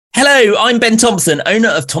Hello, I'm Ben Thompson, owner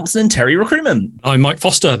of Thompson & Terry Recruitment. I'm Mike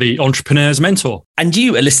Foster, the entrepreneur's mentor. And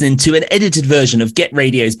you are listening to an edited version of Get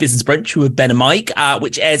Radio's Business Brunch with Ben and Mike,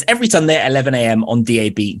 which airs every Sunday at 11 a.m. on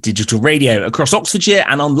DAB Digital Radio across Oxfordshire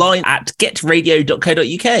and online at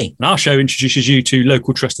getradio.co.uk. And our show introduces you to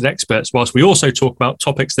local trusted experts, whilst we also talk about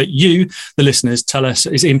topics that you, the listeners, tell us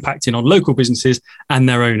is impacting on local businesses and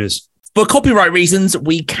their owners. For copyright reasons,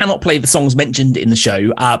 we cannot play the songs mentioned in the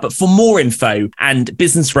show, but for more info and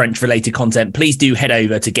Business Brunch related content, please do head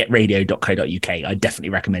over to getradio.co.uk. I definitely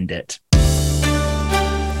recommend it.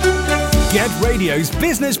 Get Radio's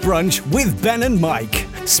Business Brunch with Ben and Mike,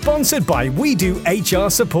 sponsored by We Do HR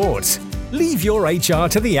Support. Leave your HR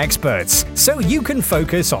to the experts so you can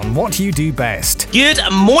focus on what you do best. Good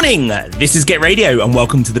morning. This is Get Radio and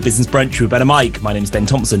welcome to the Business Brunch with Ben and Mike. My name is Ben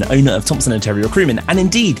Thompson, owner of Thompson & Terry Recruitment and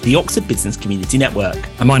indeed the Oxford Business Community Network.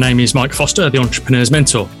 And my name is Mike Foster, the entrepreneur's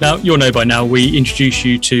mentor. Now, you'll know by now we introduce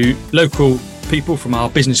you to local people from our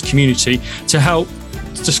business community to help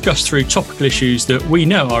discuss through topical issues that we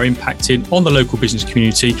know are impacting on the local business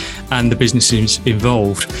community and the businesses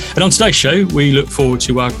involved. And on today's show, we look forward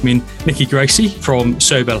to welcoming Nikki Gracey from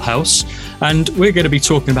Sobell House, and we're going to be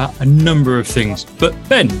talking about a number of things. But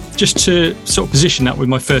Ben, just to sort of position that with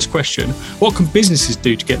my first question, what can businesses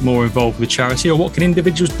do to get more involved with charity, or what can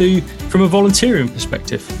individuals do from a volunteering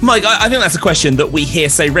perspective? Mike, I think that's a question that we hear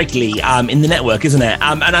so regularly in the network, isn't it?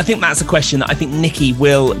 And I think that's a question that I think Nikki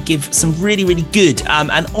will give some really, really good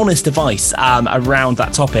and honest advice around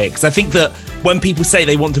that topic. Because I think that when people say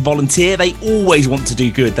they want to volunteer, they always want to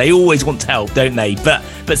do good. They always want to help, don't they? But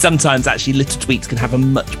sometimes actually little tweaks can have a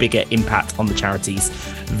much bigger impact on the charities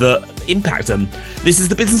that impact them. This is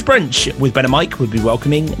the Business Brunch with Ben and Mike. We'll be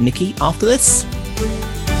welcoming Nikki after this.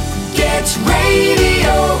 Get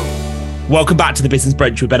Radio. Welcome back to the Business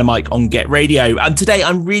Brunch with Ben and Mike on Get Radio. And today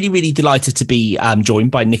I'm really, really delighted to be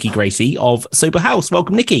joined by Nikki Gracey of Sobell House.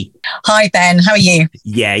 Welcome, Nikki. Hi, Ben. How are you?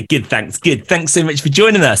 Yeah, good. Thanks. Good. Thanks so much for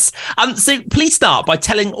joining us. So please start by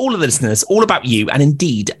telling all of the listeners all about you and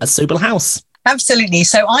indeed a Sobell House. Absolutely.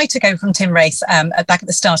 So I took over from Tim Race back at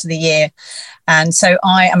the start of the year. And so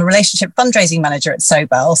I am a relationship fundraising manager at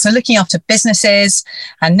Sobell. So looking after businesses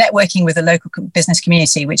and networking with the local business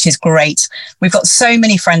community, which is great. We've got so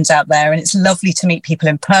many friends out there and it's lovely to meet people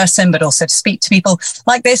in person, but also to speak to people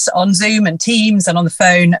like this on Zoom and Teams and on the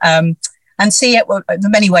phone and see the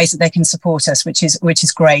many ways that they can support us, which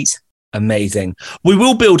is great. Amazing. We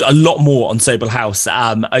will build a lot more on Sobell House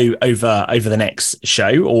over the next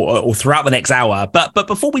show or throughout the next hour. But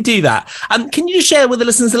before we do that, can you just share with the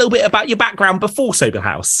listeners a little bit about your background before Sobell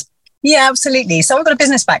House? Yeah, absolutely. So I've got a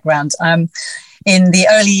business background. In the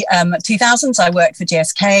early 2000s, I worked for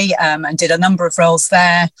GSK and did a number of roles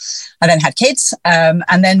there. I then had kids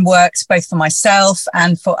and then worked both for myself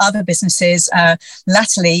and for other businesses,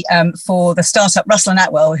 latterly for the startup Russell &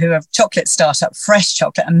 Atwell, who are a chocolate startup, fresh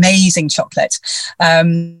chocolate, amazing chocolate,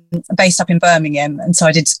 based up in Birmingham. And so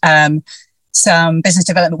I did some business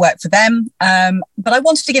development work for them. But I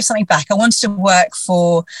wanted to give something back. I wanted to work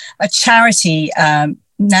for a charity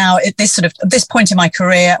now at this point in my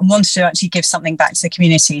career, and wanted to actually give something back to the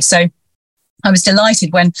community. So I was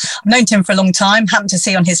delighted when I've known Tim for a long time, happened to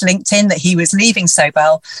see on his LinkedIn that he was leaving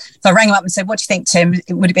Sobell. So I rang him up and said, what do you think, Tim?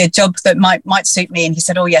 Would it be a job that might suit me? And he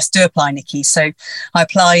said, oh yes, do apply, Nikki. So I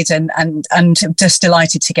applied and just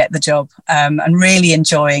delighted to get the job and really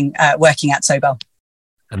enjoying working at Sobell.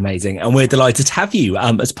 Amazing. And we're delighted to have you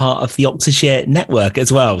as part of the Oxfordshire network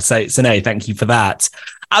as well. So no, thank you for that.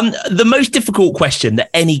 The most difficult question that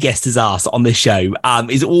any guest has asked on this show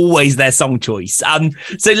is always their song choice.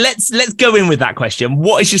 So let's go in with that question.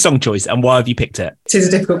 What is your song choice and why have you picked it? It is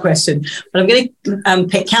a difficult question, but I'm going to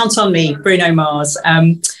pick Count on Me, Bruno Mars.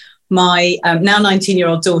 My now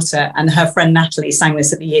 19-year-old daughter and her friend Natalie sang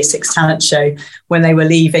this at the Year 6 talent show when they were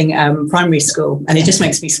leaving primary school, and it just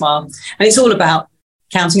makes me smile. And it's all about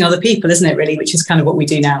counting other people, isn't it, really, which is kind of what we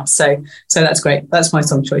do now. So that's great. That's my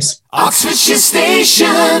song choice. Oxfordshire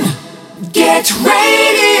Station, Get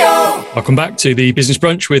Radio. Welcome back to the Business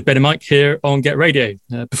Brunch with Ben and Mike here on Get Radio.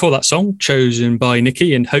 Before that song, chosen by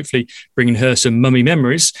Nikki and hopefully bringing her some mummy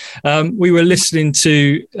memories, we were listening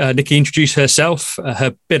to Nikki introduce herself,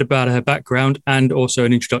 her bit about her background, and also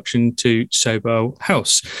an introduction to Sobell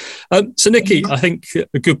House. So Nikki, I think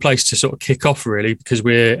a good place to sort of kick off, really, because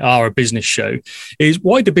we are a business show, is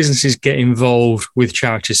why do businesses get involved with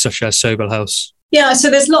charities such as Sobell House? Yeah,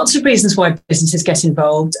 so there's lots of reasons why businesses get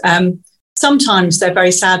involved. Sometimes they're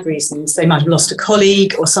very sad reasons. They might have lost a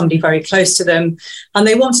colleague or somebody very close to them, and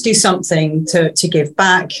they want to do something to give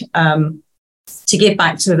back, for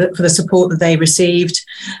the support that they received,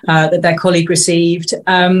 that their colleague received.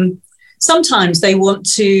 Sometimes they want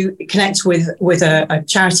to connect with a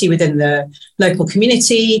charity within the local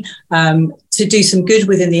community, to do some good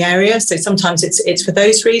within the area. So sometimes it's for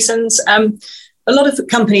those reasons. A lot of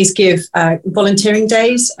companies give volunteering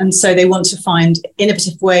days, and so they want to find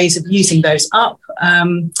innovative ways of using those up,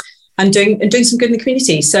 and doing some good in the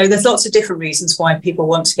community. So there's lots of different reasons why people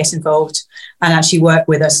want to get involved and actually work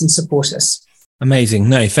with us and support us. Amazing.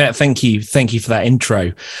 No, thank you for that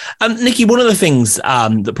intro. Nikki, one of the things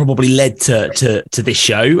that probably led to this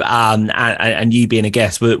show and you being a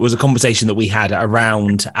guest was a conversation that we had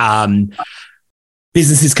around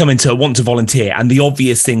businesses coming to want to volunteer, and the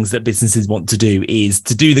obvious things that businesses want to do is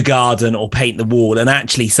to do the garden or paint the wall, and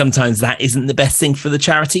actually sometimes that isn't the best thing for the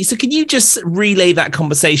charity. So can you just relay that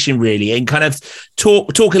conversation really and kind of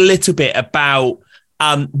talk a little bit about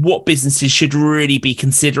what businesses should really be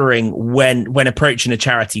considering when approaching a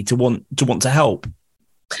charity to want to help?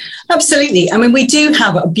 Absolutely. I mean, we do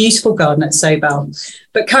have a beautiful garden at Sobell,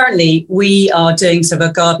 but currently we are doing sort of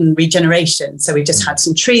a garden regeneration. So we've just had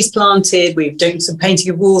some trees planted, we've done some painting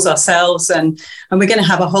of walls ourselves, and we're going to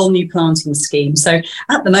have a whole new planting scheme. So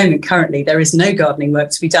at the moment, currently, there is no gardening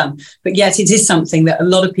work to be done, but yet it is something that a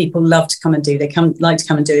lot of people love to come and do. They like to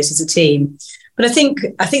come and do it as a team. But I think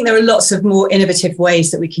there are lots of more innovative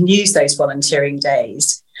ways that we can use those volunteering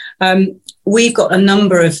days. We've got a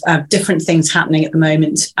number of different things happening at the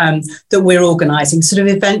moment that we're organising, sort of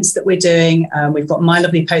events that we're doing. We've got My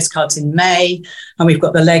Lovely Postcards in May, and we've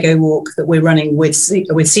got the Lego Walk that we're running with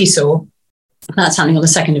Seesaw. That's happening on the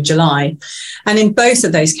 2nd of July. And in both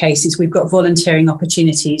of those cases, we've got volunteering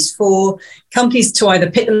opportunities for companies to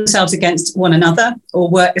either pit themselves against one another or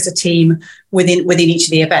work as a team within each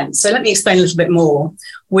of the events. So let me explain a little bit more.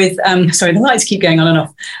 With sorry, the lights keep going on and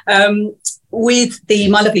off. With the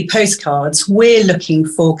My Lovely Postcards, we're looking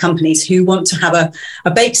for companies who want to have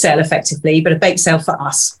a bake sale effectively, but a bake sale for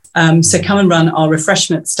us. So come and run our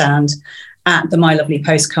refreshment stand at the My Lovely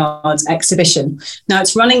Postcards exhibition. Now,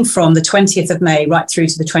 it's running from the 20th of May right through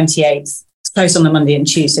to the 28th. It's closed on the Monday and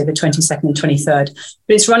Tuesday, the 22nd and 23rd,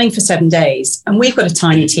 but it's running for 7 days. And we've got a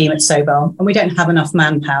tiny team at Sobell, and we don't have enough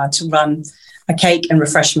manpower to run a cake and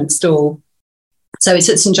refreshment stall. So it's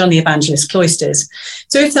at St John the Evangelist Cloisters.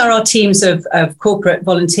 So if there are teams of corporate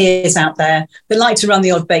volunteers out there that like to run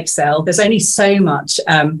the odd bake sale, there's only so much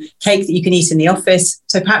cake that you can eat in the office.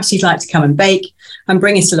 So perhaps you'd like to come and bake and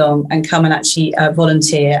bring it along and come and actually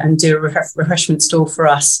volunteer and do a refreshment stall for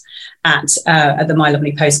us at the My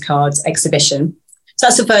Lovely Postcards exhibition. So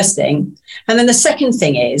that's the first thing. And then the second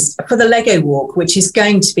thing is for the Lego Walk, which is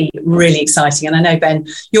going to be really exciting. And I know, Ben,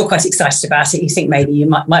 you're quite excited about it. You think maybe you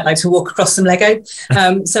might like to walk across some Lego.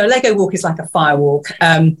 So a Lego Walk is like a fire walk,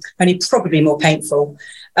 only probably more painful.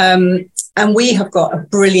 And we have got a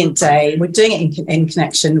brilliant day. We're doing it in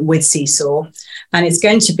connection with Seesaw. And it's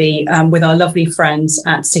going to be with our lovely friends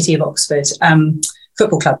at City of Oxford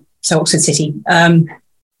Football Club, so Oxford City.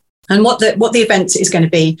 And what the event is going to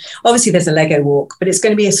be, obviously there's a Lego Walk, but it's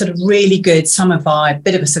going to be a sort of really good summer vibe,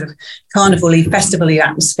 bit of a sort of carnival-y, festival-y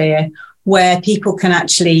atmosphere where people can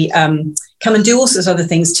actually come and do all sorts of other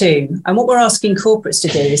things too. And what we're asking corporates to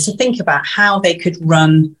do is to think about how they could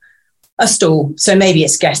run a stall. So maybe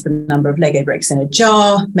it's guess the number of Lego bricks in a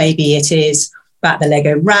jar, maybe it is about the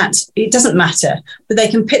Lego rat. It doesn't matter, but they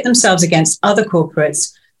can pit themselves against other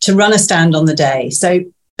corporates to run a stand on the day. So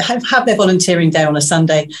have their volunteering day on a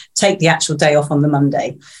Sunday, take the actual day off on the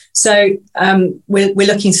Monday. So we're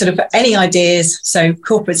looking sort of for any ideas. So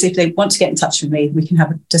corporates, if they want to get in touch with me, we can have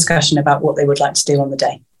a discussion about what they would like to do on the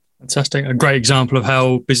day. Fantastic. A great example of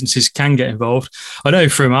how businesses can get involved. I know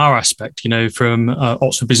from our aspect, from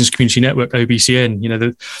Oxford Business Community Network,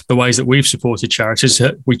 OBCN, the ways that we've supported charities,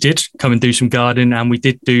 we did come and do some gardening, and we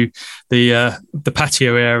did do the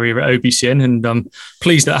patio area at OBCN, and I'm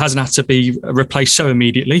pleased that it hasn't had to be replaced so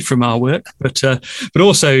immediately from our work. But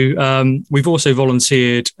also we've also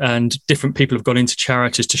volunteered, and different people have gone into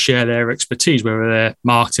charities to share their expertise, whether their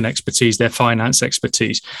marketing expertise, their finance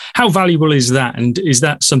expertise. How valuable is that? And is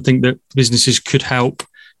that something that businesses could help,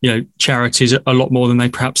 charities a lot more than they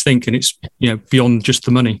perhaps think, and it's beyond just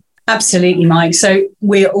the money? Absolutely, Mike. So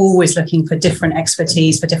we're always looking for different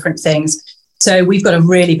expertise for different things. So we've got a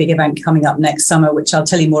really big event coming up next summer, which I'll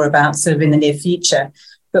tell you more about sort of in the near future.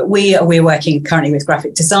 But we're working currently with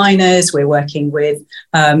graphic designers. We're working with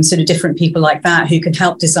sort of different people like that who can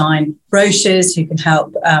help design brochures, who can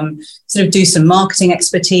help sort of do some marketing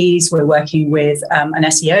expertise. We're working with an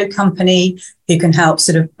SEO company who can help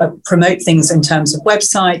sort of promote things in terms of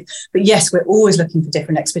website. But yes, we're always looking for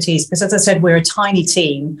different expertise because, as I said, we're a tiny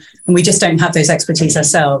team and we just don't have those expertise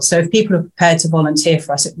ourselves. So if people are prepared to volunteer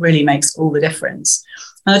for us, it really makes all the difference.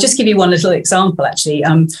 And I'll just give you one little example, actually.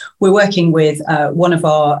 We're working with one of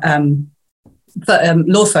our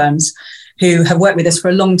law firms who have worked with us for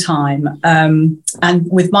a long time.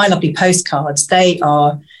 And with My Lovely Postcards, they're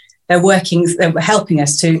helping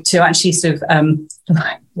us to actually sort of,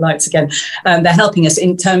 lights again, they're helping us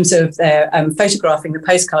in terms of their photographing the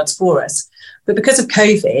postcards for us. But because of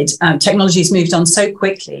COVID, technology has moved on so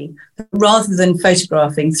quickly, rather than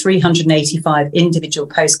photographing 385 individual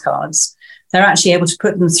postcards, they're actually able to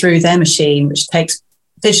put them through their machine, which takes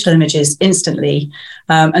digital images instantly.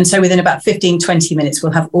 And so within about 15, 20 minutes,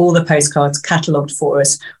 we'll have all the postcards catalogued for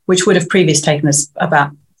us, which would have previously taken us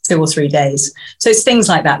about 2 or 3 days. So it's things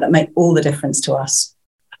like that make all the difference to us.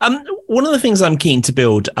 One of the things I'm keen to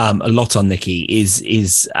build a lot on, Nikki,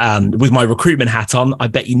 is with my recruitment hat on. I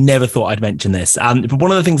bet you never thought I'd mention this. But one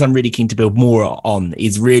of the things I'm really keen to build more on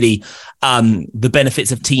is really the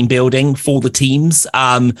benefits of team building for the teams.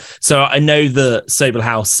 So I know that Sobell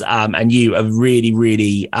House and you are really,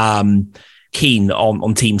 really keen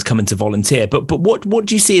on teams coming to volunteer, but what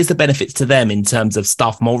do you see as the benefits to them in terms of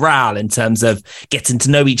staff morale, in terms of getting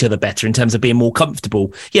to know each other better, in terms of being more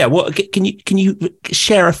comfortable? Yeah, what can you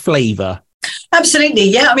share a flavour? Absolutely,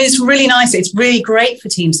 yeah. I mean, it's really nice. It's really great for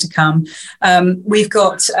teams to come. We've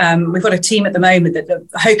got a team at the moment that are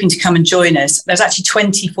hoping to come and join us. There's actually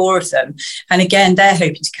 24 of them, and again, they're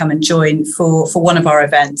hoping to come and join for one of our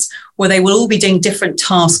events, where they will all be doing different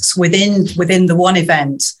tasks within the one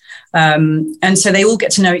event. And so they all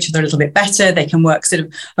get to know each other a little bit better. They can work sort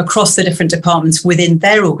of across the different departments within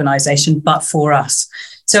their organisation, but for us.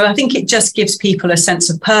 So I think it just gives people a sense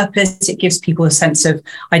of purpose. It gives people a sense of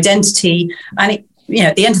identity. And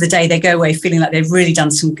at the end of the day, they go away feeling like they've really done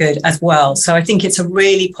some good as well. So I think it's a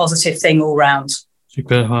really positive thing all round.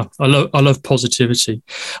 Super. I love positivity.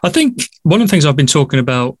 I think one of the things I've been talking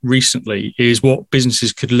about recently is what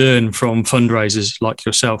businesses could learn from fundraisers like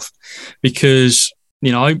yourself, because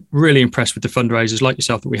I'm really impressed with the fundraisers like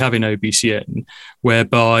yourself that we have in OBCN,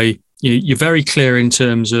 whereby you're very clear in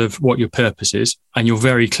terms of what your purpose is, and you're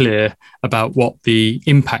very clear about what the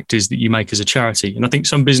impact is that you make as a charity. And I think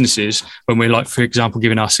some businesses, when we're like, for example,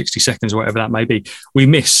 giving our 60 seconds or whatever that may be, we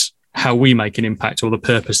miss how we make an impact or the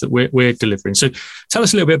purpose that we're delivering. So tell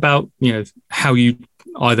us a little bit about, how you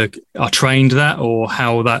either are trained that, or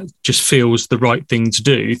how that just feels the right thing to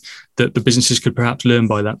do, that the businesses could perhaps learn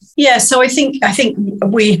by that. Yeah, so I think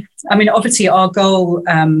obviously our goal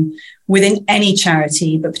within any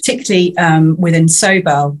charity, but particularly within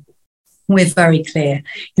Sobell, we're very clear.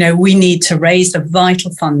 We need to raise the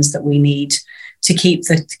vital funds that we need to keep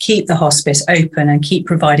the hospice open and keep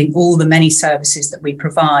providing all the many services that we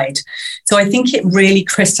provide. So I think it really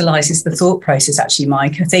crystallises the thought process, actually,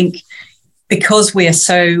 Mike. I think because we are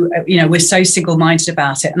so, we're so single-minded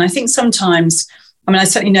about it. And I think sometimes, I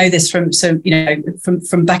certainly know this from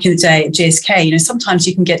back in the day at GSK, sometimes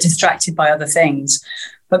you can get distracted by other things.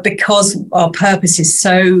 But because our purpose is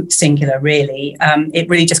so singular, really, it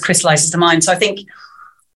really just crystallises the mind. So I think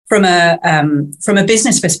from a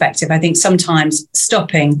business perspective, I think sometimes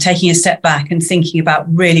stopping, taking a step back and thinking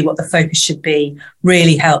about really what the focus should be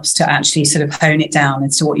really helps to actually sort of hone it down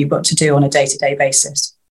as to what you've got to do on a day-to-day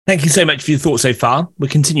basis. Thank you so much for your thoughts so far. We'll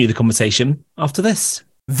continue the conversation after this.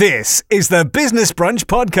 This is the Business Brunch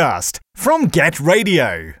Podcast from Get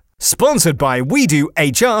Radio. Sponsored by We Do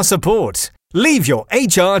HR Support. Leave your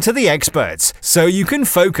HR to the experts so you can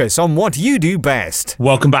focus on what you do best.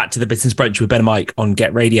 Welcome back to the Business Brunch with Ben and Mike on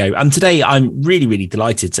Get Radio. And today I'm really, really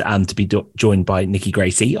delighted to be joined by Nikki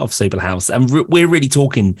Gracey of Sobell House. And we're really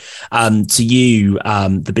talking to you,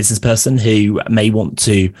 the business person who may want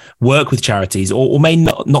to work with charities or may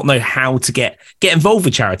not know how to get involved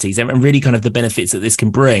with charities, and really kind of the benefits that this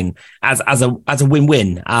can bring as a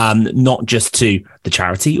win-win, not just to the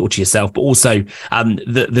charity or to yourself, but also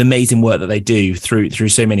the amazing work that they do through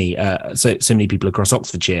so many people across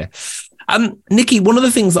Oxfordshire. Nikki, one of the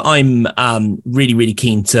things that I'm really, really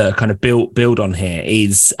keen to kind of build on here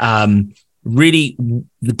is really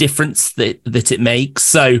the difference that it makes.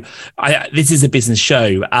 So this is a business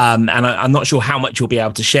show, and I'm not sure how much you'll be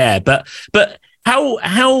able to share, but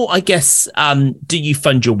how I guess do you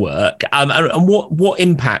fund your work, and what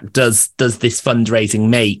impact does this fundraising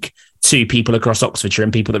make to people across Oxfordshire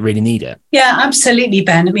and people that really need it? Yeah, absolutely,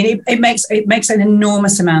 Ben. I mean, it makes an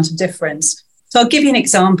enormous amount of difference. So I'll give you an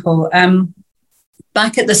example.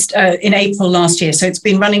 Back at in April last year, so it's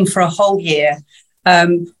been running for a whole year.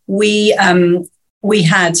 We've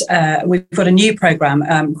got a new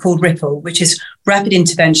programme called Ripple, which is Rapid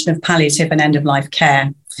Intervention of Palliative and End of Life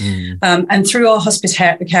Care. And through our hospice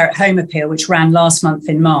care at home appeal, which ran last month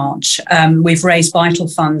in March, we've raised vital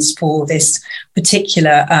funds for this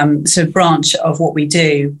particular sort of branch of what we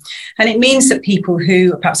do. And it means that people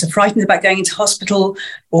who perhaps are frightened about going into hospital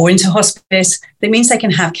or into hospice, that means they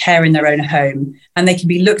can have care in their own home and they can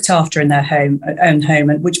be looked after in their own home,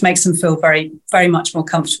 which makes them feel very, very much more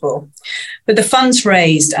comfortable. But the funds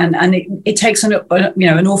raised, and it takes an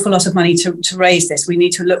awful lot of money to raise this. We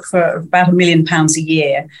need to look for about £1 million a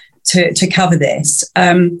year to cover this.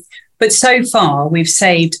 But so far, we've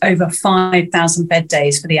saved over 5,000 bed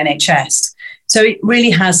days for the NHS. So it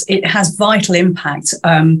really has vital impact,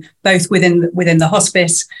 both within the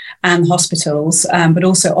hospice and hospitals, but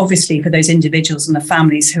also obviously for those individuals and the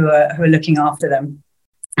families who are looking after them.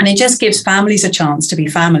 And it just gives families a chance to be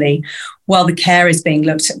family while the care is being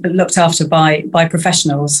looked after by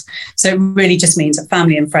professionals. So it really just means that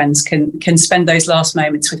family and friends can spend those last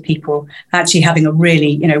moments with people, actually having a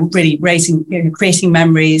really creating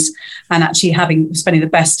memories and actually spending the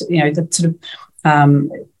best,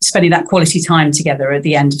 spending that quality time together at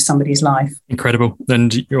the end of somebody's life. Incredible.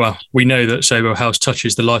 And we know that Sobell House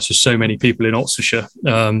touches the lives of so many people in Oxfordshire,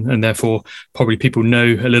 and therefore probably people know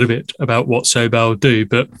a little bit about what Sobell do.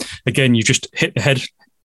 But again, you just hit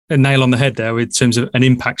a nail on the head there in terms of an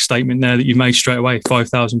impact statement there that you made straight away.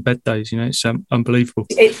 5,000 bed days, it's unbelievable.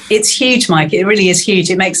 It's huge, Mike. It really is huge.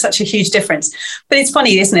 It makes such a huge difference. But it's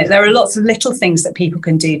funny, isn't it? There are lots of little things that people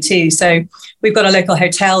can do too. So we've got a local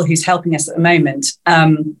hotel who's helping us at the moment.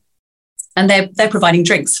 And they're providing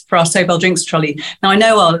drinks for our Sobell drinks trolley. Now, I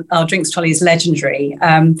know our drinks trolley is legendary,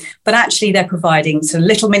 but actually they're providing some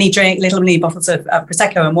little mini bottles of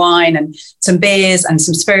Prosecco and wine and some beers and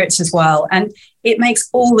some spirits as well. And it makes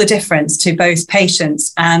all the difference to both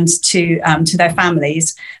patients and to their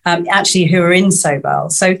families, actually, who are in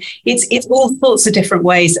Sobell. So it's all sorts of different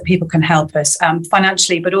ways that people can help us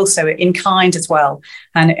financially, but also in kind as well,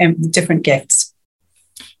 and different gifts.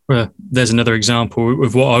 Well, there's another example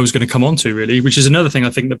of what I was going to come on to, really, which is another thing I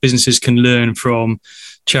think that businesses can learn from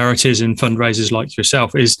charities and fundraisers like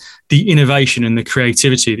yourself, is the innovation and the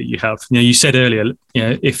creativity that you have. You said earlier,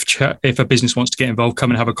 if a business wants to get involved,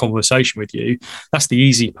 come and have a conversation with you. That's the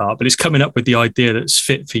easy part, but it's coming up with the idea that's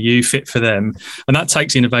fit for you, fit for them. And that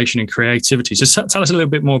takes innovation and creativity. So tell us a little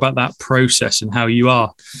bit more about that process and how you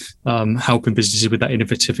are helping businesses with that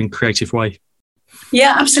innovative and creative way.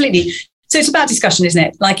 Yeah, absolutely. So it's about discussion, isn't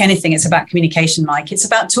it? Like anything, it's about communication, Mike. It's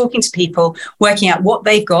about talking to people, working out what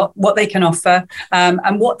they've got, what they can offer,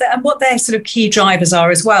 and what their sort of key drivers are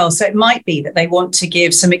as well. So it might be that they want to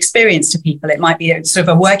give some experience to people. It might be a sort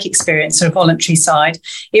of a work experience, sort of voluntary side.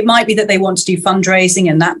 It might be that they want to do fundraising,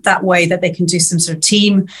 and that way that they can do some sort of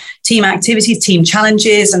team activities, team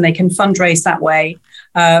challenges, and they can fundraise that way,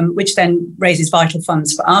 which then raises vital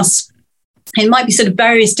funds for us. It might be sort of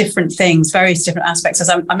various different things, various different aspects. As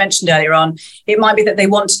I mentioned earlier on, it might be that they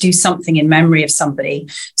want to do something in memory of somebody.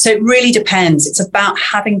 So it really depends. It's about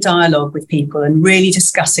having dialogue with people and really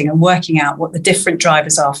discussing and working out what the different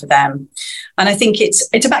drivers are for them. And I think it's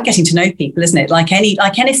about getting to know people, isn't it? Like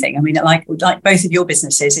anything. I mean, like both of your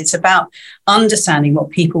businesses, it's about understanding what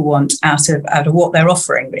people want out of what they're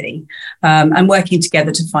offering, really, and working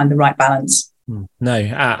together to find the right balance. No,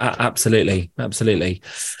 absolutely. And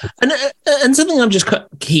something I'm just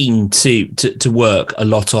keen to work a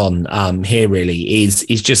lot on here really is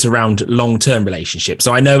just around long-term relationships.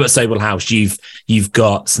 So I know at Sobell House you've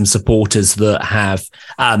got some supporters that have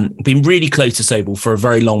been really close to Sobell for a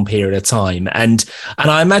very long period of time, and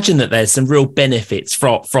I imagine that there's some real benefits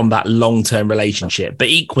from that long-term relationship. But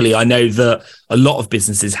equally, I know that a lot of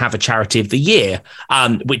businesses have a charity of the year,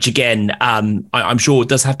 which again I'm sure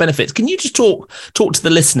does have benefits. Can you just talk to the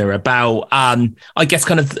listener about I guess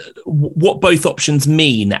kind of what both options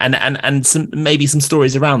mean and maybe some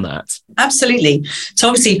stories around that? Absolutely. So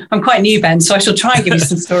obviously I'm quite new, Ben, so I shall try and give you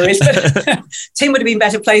some stories. But Tim would have been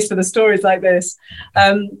better placed for the stories like this.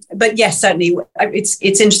 But yes, certainly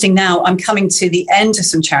it's interesting now. I'm coming to the end of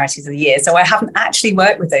some charities of the year, so I haven't actually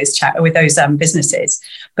worked with those businesses,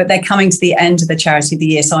 but they're coming to the end of the charity of the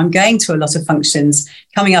year. So I'm going to a lot of functions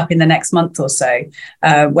coming up in the next month or so,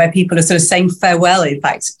 where people are sort of saying farewell, in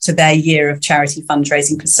fact, to their year of charity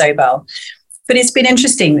fundraising for Sobell. But it's been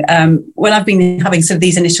interesting when I've been having sort of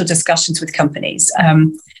these initial discussions with companies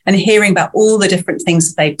and hearing about all the different things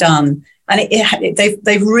that they've done. And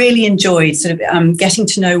they've really enjoyed sort of getting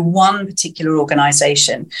to know one particular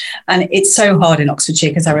organisation. And it's so hard in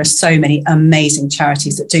Oxfordshire because there are so many amazing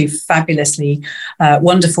charities that do fabulously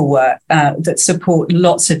wonderful work that support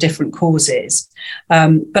lots of different causes.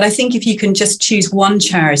 But I think if you can just choose one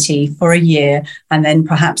charity for a year and then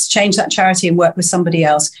perhaps change that charity and work with somebody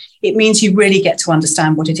else, it means you really get to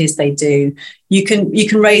understand what it is they do. You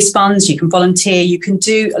can raise funds, you can volunteer, you can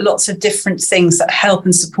do lots of different things that help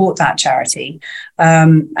and support that charity,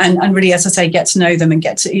 and really, as I say, get to know them and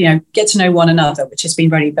get to know one another, which has been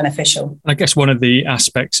very beneficial. I guess one of the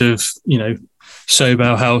aspects of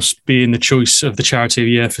Sobell House being the choice of the charity of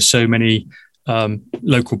the year for so many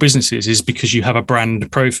local businesses is because you have a brand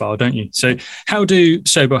profile, don't you? So how do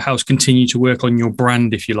Sobell House continue to work on your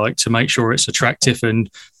brand, if you like, to make sure it's attractive and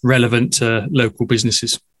relevant to local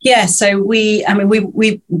businesses? Yeah, so we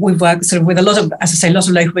work sort of with a lot of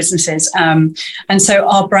local businesses, and so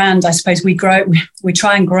our brand, I suppose, we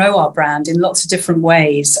try and grow our brand in lots of different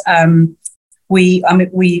ways. We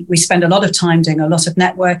spend a lot of time doing a lot of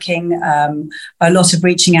networking, a lot of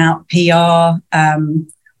reaching out, PR.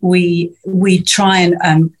 We try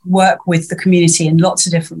and work with the community in lots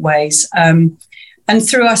of different ways. And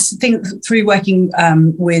through working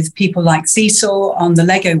with people like Seesaw on the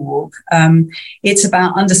Lego Walk, it's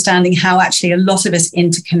about understanding how actually a lot of us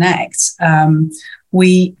interconnect.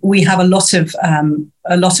 We have a lot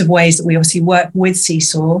of ways that we obviously work with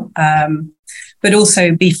Seesaw, but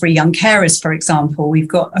also Be Free Young Carers, for example. We've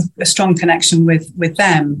got a strong connection with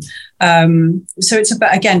them. So it's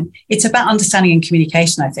about understanding and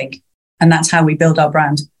communication, I think, and that's how we build our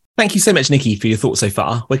brand. Thank you so much, Nikki, for your thoughts so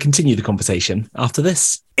far. We'll continue the conversation after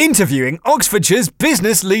this. Interviewing Oxfordshire's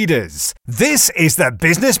business leaders. This is the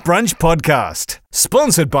Business Brunch Podcast,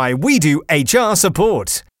 sponsored by We Do HR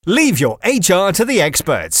Support. Leave your HR to the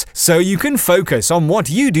experts so you can focus on what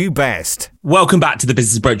you do best. Welcome back to the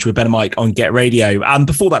Business Brunch with Ben and Mike on Get Radio.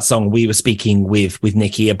 Before that song, we were speaking with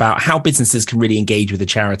Nikki about how businesses can really engage with a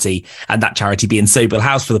charity, and that charity being Sobell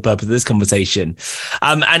House for the purpose of this conversation.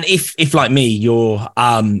 And if like me, you're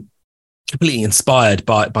completely inspired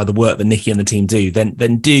by the work that Nikki and the team do,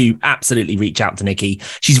 then do absolutely reach out to Nikki.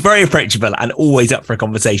 She's very approachable and always up for a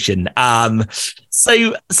conversation.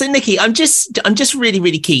 So Nikki, I'm just really,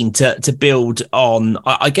 really keen to build on,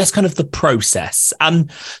 I guess, kind of the process.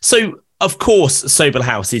 So of course, Sobell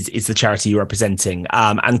House is the charity you're representing,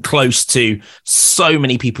 and close to so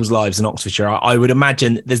many people's lives in Oxfordshire. I would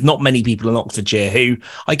imagine there's not many people in Oxfordshire who,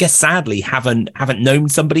 I guess, sadly haven't known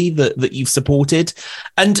somebody that you've supported,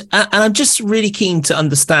 and I'm just really keen to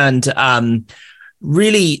understand,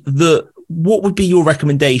 really what would be your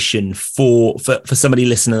recommendation for somebody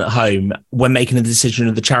listening at home when making a decision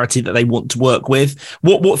of the charity that they want to work with?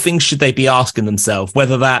 What things should they be asking themselves,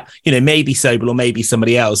 whether that, maybe Sobell or maybe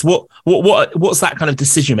somebody else? What's that kind of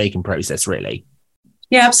decision-making process really?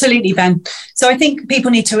 Yeah, absolutely, Ben. So I think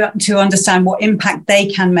people need to understand what impact they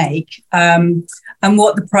can make, and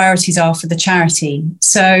what the priorities are for the charity.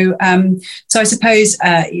 So I suppose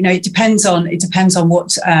it depends on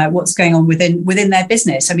what's going on within their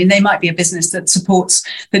business. I mean, they might be a business that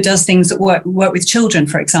does things that work with children,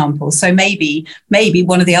 for example. So maybe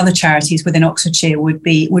one of the other charities within Oxfordshire would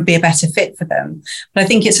be a better fit for them. But I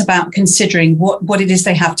think it's about considering what it is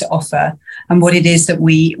they have to offer and what it is that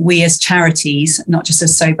we as charities, not just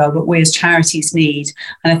as Sobell, but we as charities need.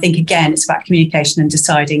 And I think, again, it's about communication and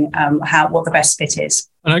deciding what the best fit is.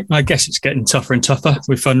 And I guess it's getting tougher and tougher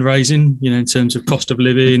with fundraising, in terms of cost of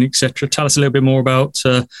living, etc. Tell us a little bit more about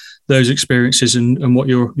those experiences and what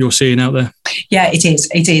you're seeing out there. Yeah, it is.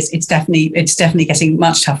 It's definitely getting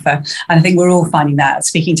much tougher. And I think we're all finding that.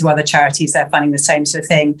 Speaking to other charities, they're finding the same sort of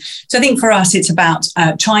thing. So I think for us, it's about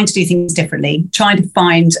trying to do things differently, trying to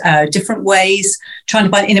find different ways, trying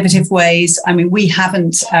to find innovative ways. I mean, we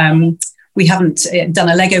haven't done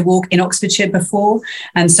a Lego walk in Oxfordshire before.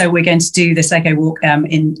 And so we're going to do this Lego walk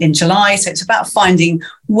in July. So it's about finding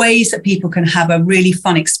ways that people can have a really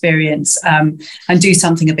fun experience and do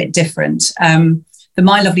something a bit different. The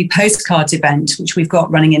My Lovely Postcards event, which we've got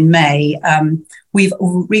running in May, we've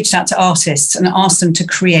reached out to artists and asked them to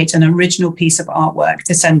create an original piece of artwork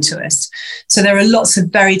to send to us. So there are lots of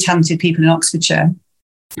very talented people in Oxfordshire.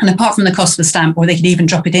 And apart from the cost of the stamp, or they can even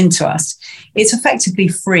drop it into us, it's effectively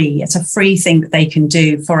free. It's a free thing that they can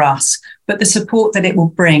do for us. But the support that it will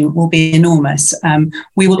bring will be enormous.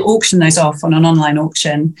 We will auction those off on an online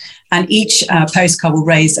auction, and each postcard will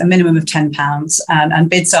raise a minimum of £10, and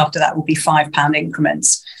bids after that will be £5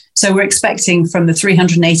 increments. So we're expecting from the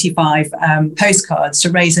 385 postcards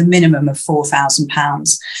to raise a minimum of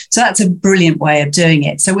 £4,000. So that's a brilliant way of doing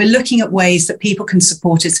it. So we're looking at ways that people can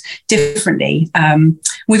support us differently.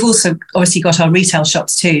 We've also obviously got our retail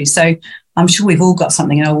shops too. So I'm sure we've all got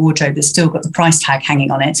something in our wardrobe that's still got the price tag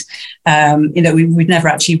hanging on it, we've never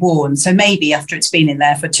actually worn. So maybe after it's been in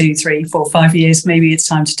there for 2, 3, 4, 5 years, maybe it's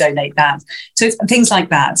time to donate that. So it's things like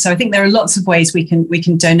that. So I think there are lots of ways we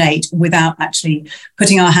can donate without actually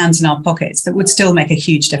putting our hands in our pockets that would still make a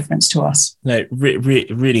huge difference to us. No,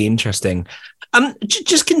 really interesting.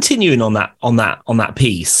 Just continuing on that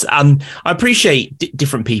piece. I appreciate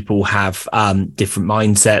different people have different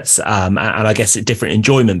mindsets, and I guess different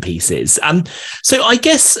enjoyment pieces. So I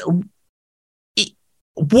guess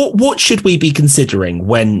what should we be considering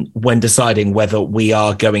when deciding whether we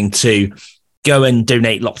are going to go and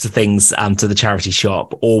donate lots of things to the charity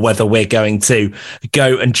shop, or whether we're going to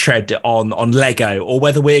go and tread on Lego, or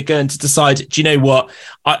whether we're going to decide, do you know what,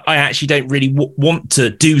 I actually don't really want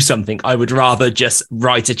to do something. I would rather just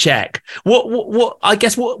write a check. What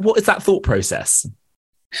is that thought process?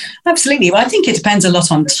 Absolutely. Well, I think it depends a lot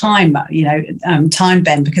on time, time,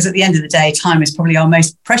 Ben, because at the end of the day, time is probably our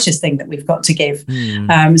most precious thing that we've got to give.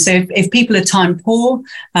 So if people are time poor,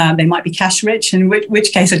 they might be cash rich, in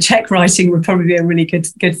which case a check writing would probably be a really good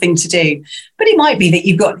thing to do. But it might be that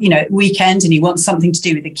you've got, weekend and you want something to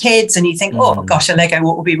do with the kids, and you think, oh gosh, a Lego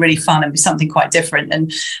walk will be really fun and be something quite different. And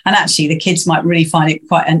actually the kids might really find it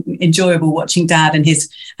quite enjoyable watching Dad and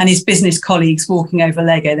his business colleagues walking over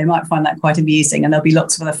Lego. They might find that quite amusing, and there'll be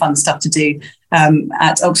lots of other fun stuff to do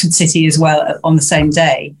at Oxford City as well on the same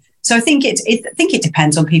day. So I think it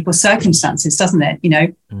depends on people's circumstances, doesn't it?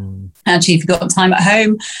 Actually, if you've got time at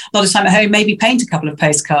home, a lot of time at home, maybe paint a couple of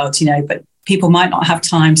postcards, but people might not have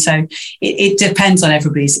time. So it depends on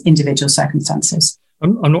everybody's individual circumstances.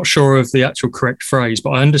 I'm not sure of the actual correct phrase, but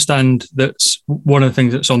I understand that one of the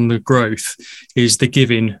things that's on the growth is the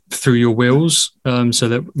giving through your wills, so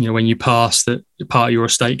that when you pass, that part of your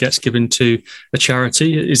estate gets given to a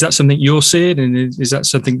charity. Is that something you're seeing, and is that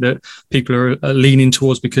something that people are leaning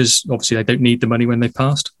towards because obviously they don't need the money when they've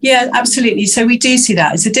passed? Yeah, absolutely. So we do see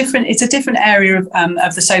that. It's a different area of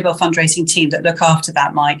the Sobell fundraising team that look after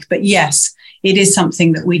that, Mike. But yes, it is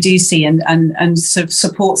something that we do see, and sort of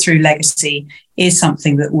support through legacy is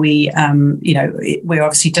something that we're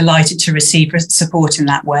obviously delighted to receive support in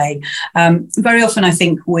that way. Very often, I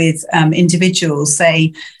think with individuals,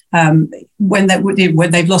 they when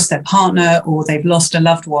they've lost their partner or they've lost a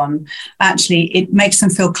loved one, actually it makes them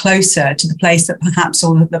feel closer to the place that perhaps,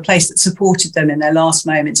 or the place that supported them in their last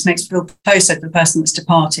moments, makes them feel closer to the person that's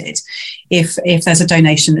departed if there's a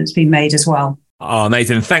donation that's been made as well. Oh,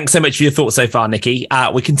 amazing. Thanks so much for your thoughts so far, Nikki.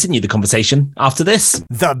 We continue the conversation after this.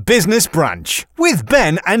 The Business Brunch with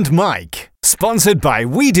Ben and Mike. Sponsored by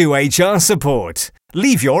We Do HR Support.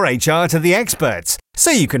 Leave your HR to the experts so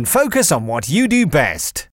you can focus on what you do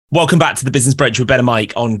best. Welcome back to the Business Brunch with Ben and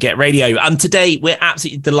Mike on Get Radio. Today, we're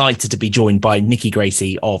absolutely delighted to be joined by Nikki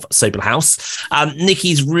Gracey of Sobell House.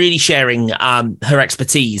 Nikki's really sharing her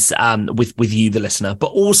expertise with you, the listener. But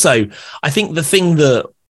also, I think the thing that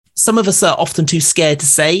some of us are often too scared to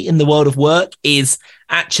say in the world of work is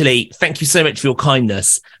actually, thank you so much for your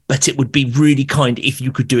kindness, but it would be really kind if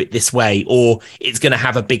you could do it this way, or it's going to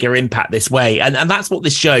have a bigger impact this way. And that's what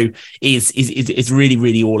this show is really,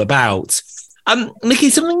 really all about. Nikki,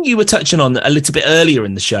 something you were touching on a little bit earlier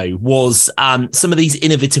in the show was some of these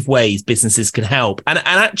innovative ways businesses can help. And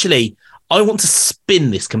actually, I want to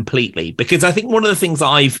spin this completely, because I think one of the things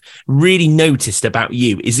I've really noticed about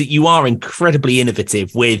you is that you are incredibly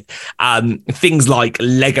innovative with things like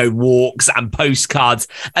Lego walks and postcards,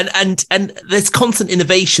 and there's constant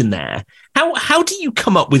innovation there. How do you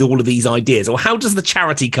come up with all of these ideas, or how does the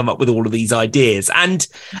charity come up with all of these ideas? And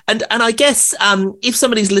I guess if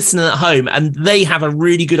somebody's listening at home and they have a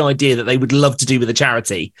really good idea that they would love to do with a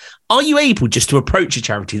charity, are you able just to approach a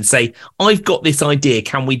charity and say, I've got this idea,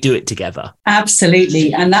 can we do it together?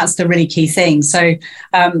 Absolutely. And that's the really key thing. So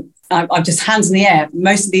I'm just hands in the air.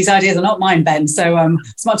 Most of these ideas are not mine, Ben. So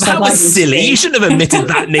as much as that was silly. You shouldn't have admitted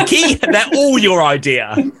that, Nikki. They're all your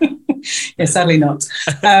idea. Yeah, sadly not.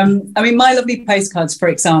 My lovely postcards, for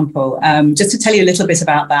example, just to tell you a little bit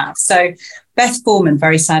about that. So Beth Foreman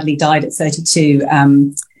very sadly died at 32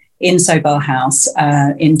 in Sobell House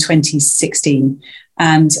in 2016.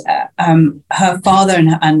 And her father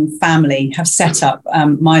and family have set up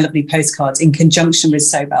My Lovely Postcards in conjunction with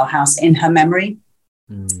Sobell House in her memory.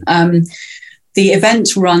 The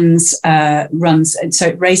event runs, so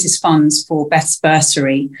it raises funds for Beth's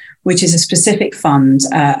bursary, which is a specific fund,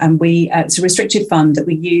 and it's a restricted fund that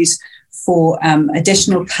we use for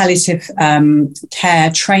additional palliative care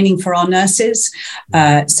training for our nurses.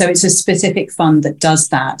 So it's a specific fund that does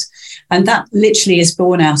that. And that literally is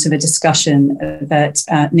born out of a discussion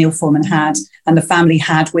that Neil Foreman had and the family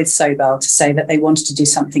had with Sobell to say that they wanted to do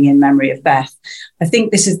something in memory of Beth. I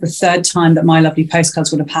think this is the third time that My Lovely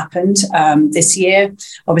Postcards would have happened this year.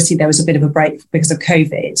 Obviously, there was a bit of a break because of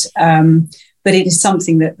COVID, but it is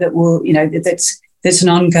something that will, that's an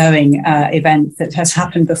ongoing event that has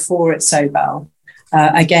happened before at Sobell.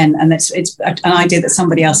 Again, and it's an idea that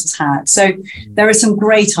somebody else has had. So there are some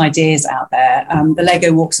great ideas out there. The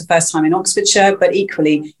Lego Walk's the first time in Oxfordshire, but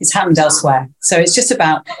equally it's happened elsewhere. So it's just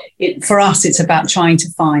about it. For us, it's about trying to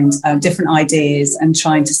find different ideas and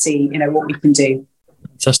trying to see, what we can do.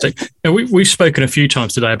 Fantastic. Now, we've spoken a few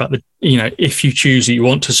times today about if you choose that you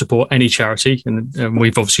want to support any charity, and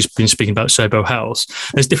we've obviously been speaking about Sobell House,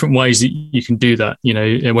 there's different ways that you can do that,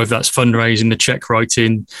 whether that's fundraising, the check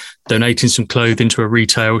writing, donating some clothing to a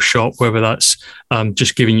retail shop, whether that's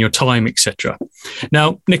just giving your time, etc.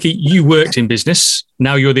 Now, Nikki, you worked in business.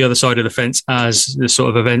 Now you're the other side of the fence as the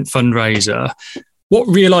sort of event fundraiser. What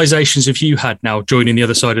realizations have you had now joining the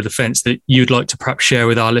other side of the fence that you'd like to perhaps share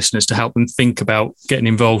with our listeners to help them think about getting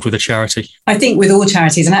involved with a charity? I think with all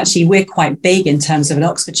charities, and actually we're quite big in terms of an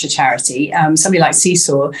Oxfordshire charity, somebody like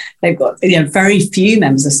Seesaw, they've got very few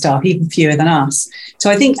members of staff, even fewer than us. So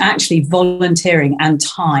I think actually volunteering and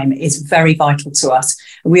time is very vital to us.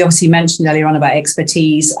 We obviously mentioned earlier on about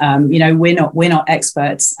expertise. We're not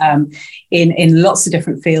experts in lots of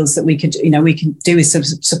different fields that we could do with some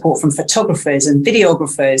support from photographers and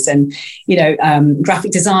videographers and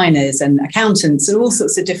graphic designers and accountants and all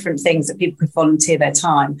sorts of different things that people could volunteer their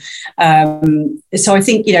time. So I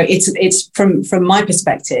think it's from my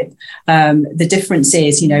perspective, the difference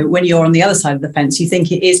is when you're on the other side of the fence, you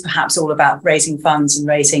think it is perhaps all about raising funds and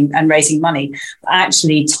raising money. But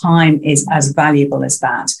actually, time is as valuable as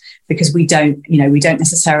that, because we don't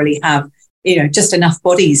necessarily have just enough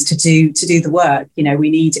bodies to do the work. We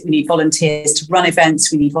need volunteers to run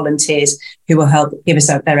events. We need volunteers who will help give us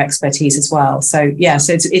their expertise as well. So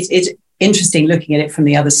so it's interesting looking at it from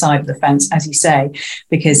the other side of the fence, as you say,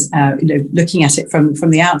 because looking at it from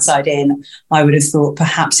the outside in, I would have thought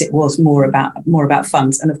perhaps it was more about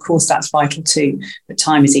funds, and of course that's vital too. But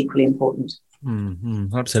time is equally important.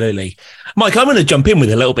 Mm-hmm, absolutely, Mike. I'm going to jump in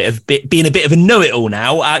with a little bit of being a bit of a know-it-all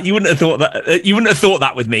now. You wouldn't have thought that. You wouldn't have thought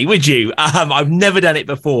that with me, would you? I've never done it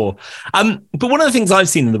before. But one of the things I've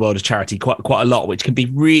seen in the world of charity quite a lot, which can be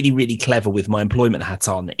really, really clever with my employment hat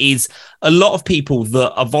on, is a lot of people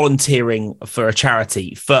that are volunteering for a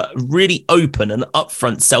charity for really open and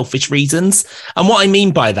upfront selfish reasons. And what I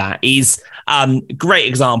mean by that is great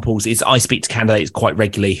examples is I speak to candidates quite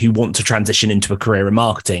regularly who want to transition into a career in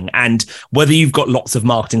marketing, and whether you've got lots of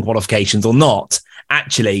marketing qualifications or not,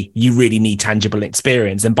 actually, you really need tangible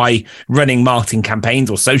experience. And by running marketing campaigns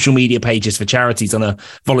or social media pages for charities on a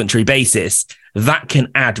voluntary basis, that can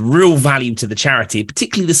add real value to the charity,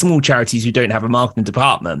 particularly the small charities who don't have a marketing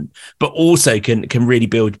department, but also can really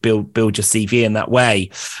build your CV in that way.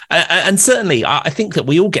 And certainly, I think that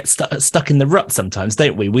we all get stuck in the rut sometimes,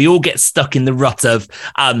 don't we? We all get stuck in the rut of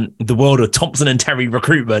the world of Thompson and Terry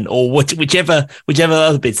recruitment or whichever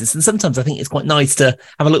other business. And sometimes I think it's quite nice to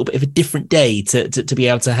have a little bit of a different day to be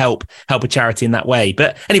able to help a charity in that way.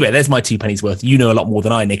 But anyway, there's my 2 pennies worth. You know a lot more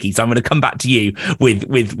than I, Nikki. So I'm going to come back to you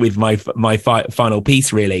with my final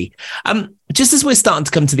piece, really. Just as we're starting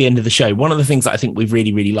to come to the end of the show, one of the things that I think we'd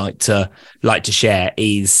really, really like to share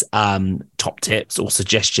is top tips or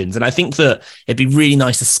suggestions. And I think that it'd be really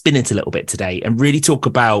nice to spin it a little bit today and really talk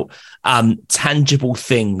about tangible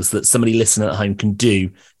things that somebody listening at home can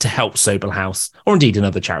do to help Sobell House, or indeed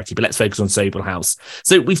another charity, but let's focus on Sobell House.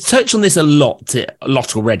 So we've touched on this a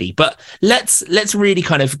lot already, but let's really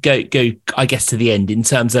kind of go, I guess, to the end in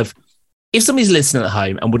terms of, if somebody's listening at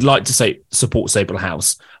home and would like to support Sobell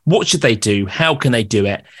House, what should they do? How can they do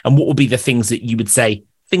it? And what would be the things that you would say,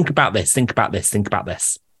 think about this, think about this, think about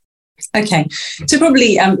this? Okay, so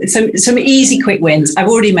probably some easy quick wins. I've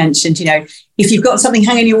already mentioned, if you've got something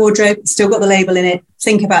hanging in your wardrobe, still got the label in it,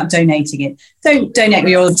 think about donating it. Don't donate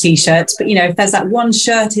your old T-shirts, but if there's that one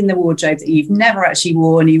shirt in the wardrobe that you've never actually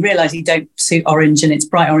worn, you realise you don't suit orange and it's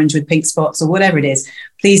bright orange with pink spots or whatever it is,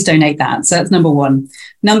 please donate that. So that's number one.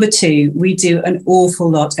 Number two, we do an awful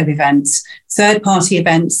lot of events, third-party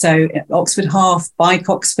events. So Oxford Half, Bike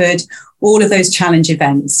Oxford, all of those challenge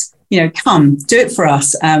events. Come, do it for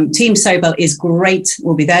us. Team Sobell is great.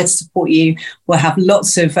 We'll be there to support you. We'll have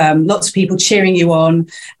lots of people cheering you on.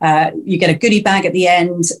 You get a goodie bag at the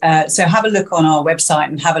end. So have a look on our website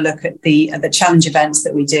and have a look at the challenge events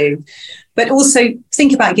that we do. But also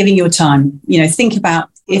think about giving your time. Think about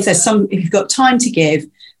if you've got time to give,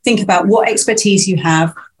 think about what expertise you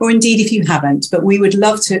have, or indeed if you haven't. But we would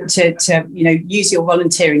love to use your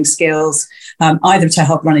volunteering skills, either to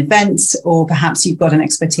help run events, or perhaps you've got some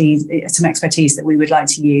expertise that we would like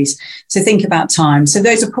to use. So think about time. So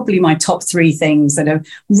those are probably my top 3 things that are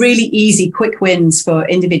really easy, quick wins for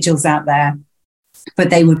individuals out there, but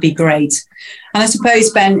they would be great. And I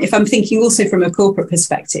suppose, Ben, if I'm thinking also from a corporate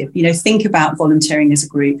perspective, think about volunteering as a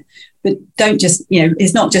group, but don't just,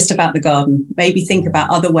 it's not just about the garden. Maybe think about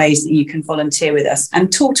other ways that you can volunteer with us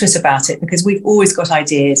and talk to us about it, because we've always got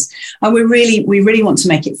ideas, and we really want to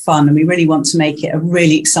make it fun, and we really want to make it a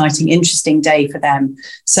really exciting, interesting day for them,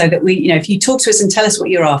 so that if you talk to us and tell us what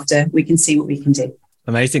you're after, we can see what we can do.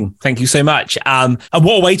 Amazing. Thank you so much. And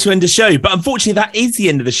what a way to end the show. But unfortunately, that is the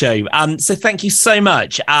end of the show. So thank you so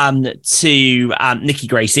much to Nikki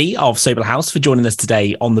Gracey of Sobell House for joining us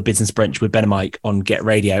today on the Business Brunch with Ben and Mike on Get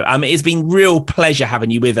Radio. It's been real pleasure having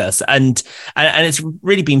you with us. And it's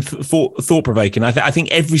really been thought-provoking. I think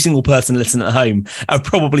every single person listening at home are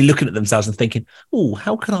probably looking at themselves and thinking, oh,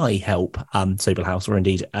 how can I help Sobell House, or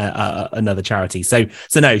indeed another charity? So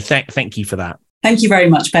no, thank you for that. Thank you very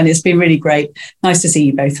much, Ben. It's been really great. Nice to see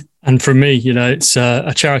you both. And from me, it's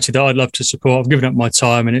a charity that I'd love to support. I've given up my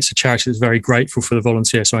time, and it's a charity that's very grateful for the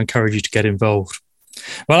volunteers. So I encourage you to get involved.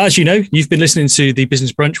 Well, as you know, you've been listening to the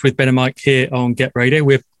Business Brunch with Ben and Mike here on Get Radio.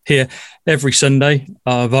 We're here every Sunday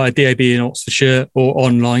via DAB in Oxfordshire or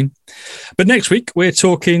online. But next week, we're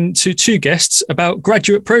talking to 2 guests about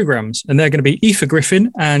graduate programmes, and they're going to be Aoife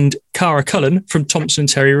Griffin and Cara Cullen from Thompson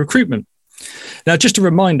Terry Recruitment. Now, just a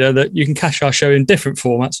reminder that you can catch our show in different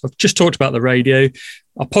formats. I've just talked about the radio.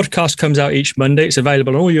 Our podcast comes out each Monday. It's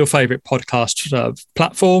available on all your favourite podcast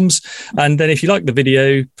platforms. And then if you like the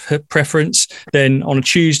video preference, then on a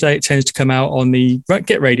Tuesday, it tends to come out on the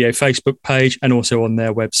Get Radio Facebook page and also on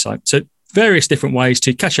their website. So various different ways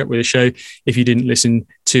to catch up with the show if you didn't listen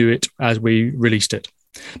to it as we released it.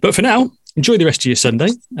 But for now, enjoy the rest of your Sunday,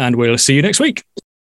 and we'll see you next week.